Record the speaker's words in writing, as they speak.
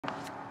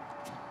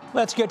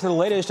Let's get to the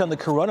latest on the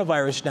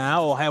coronavirus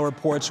now. Ohio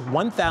reports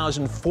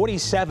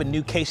 1,047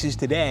 new cases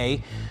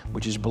today,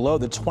 which is below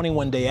the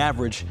 21-day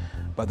average.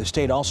 But the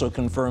state also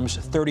confirms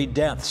 30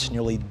 deaths,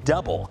 nearly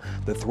double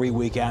the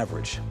 3-week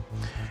average.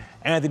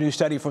 And the new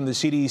study from the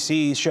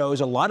CDC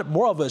shows a lot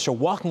more of us are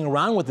walking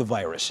around with the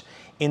virus.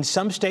 In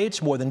some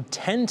states, more than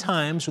 10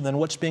 times than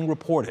what's being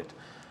reported.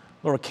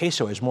 Laura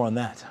Caso has more on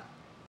that.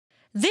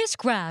 This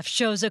graph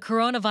shows a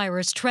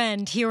coronavirus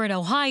trend here in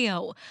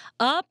Ohio,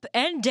 up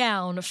and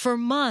down for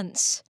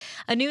months.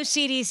 A new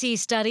CDC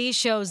study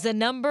shows the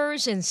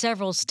numbers in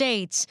several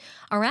states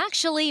are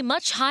actually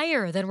much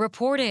higher than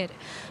reported.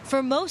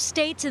 For most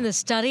states in the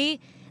study,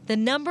 the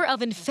number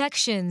of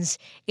infections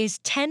is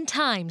 10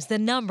 times the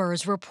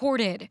numbers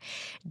reported.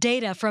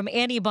 Data from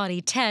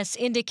antibody tests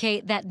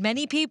indicate that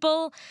many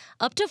people,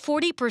 up to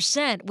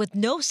 40% with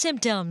no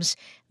symptoms,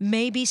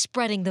 may be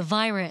spreading the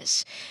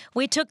virus.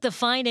 We took the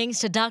findings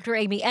to Dr.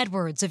 Amy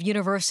Edwards of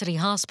University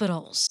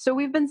Hospitals. So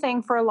we've been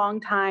saying for a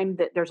long time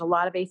that there's a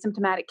lot of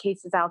asymptomatic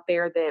cases out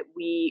there that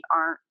we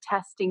aren't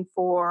testing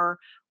for.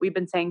 We've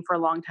been saying for a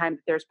long time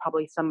that there's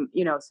probably some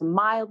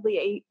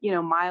mildly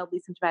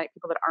symptomatic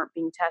people that aren't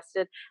being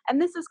tested.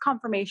 And this is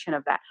confirmation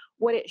of that.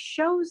 What it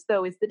shows,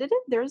 though, is that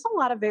there's a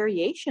lot of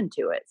variation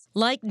to it.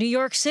 Like New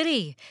York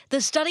City,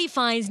 the study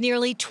finds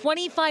nearly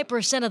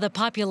 25% of the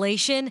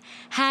population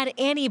had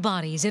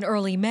antibodies in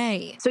early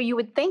May. So you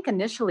would think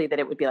initially that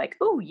it would be like,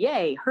 oh,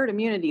 yay, herd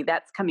immunity,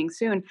 that's coming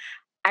soon.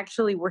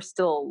 Actually, we're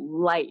still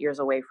light years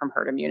away from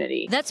herd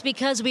immunity. That's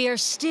because we are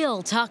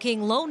still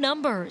talking low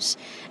numbers.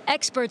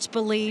 Experts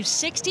believe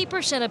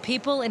 60% of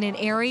people in an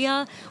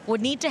area would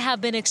need to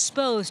have been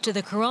exposed to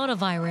the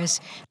coronavirus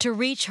to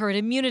reach herd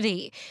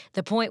immunity,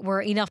 the point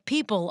where enough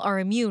people are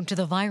immune to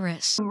the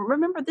virus.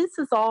 Remember, this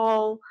is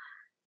all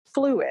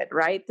fluid,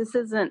 right? This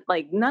isn't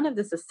like, none of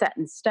this is set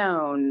in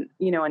stone,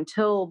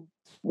 until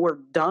we're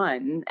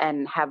done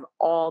and have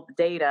all the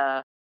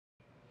data.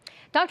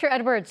 Dr.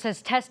 Edwards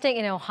says testing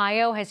in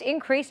Ohio has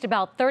increased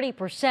about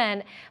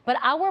 30%, but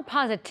our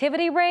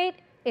positivity rate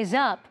is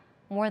up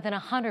more than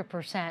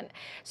 100%.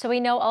 So we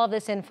know all of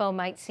this info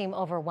might seem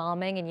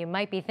overwhelming, and you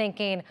might be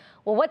thinking,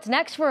 well, what's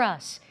next for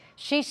us?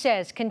 She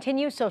says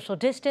continue social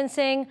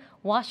distancing,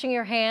 washing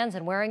your hands,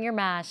 and wearing your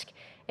mask.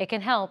 It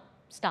can help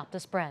stop the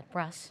spread.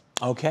 Russ?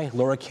 Okay,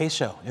 Laura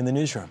Caso in the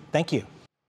newsroom. Thank you.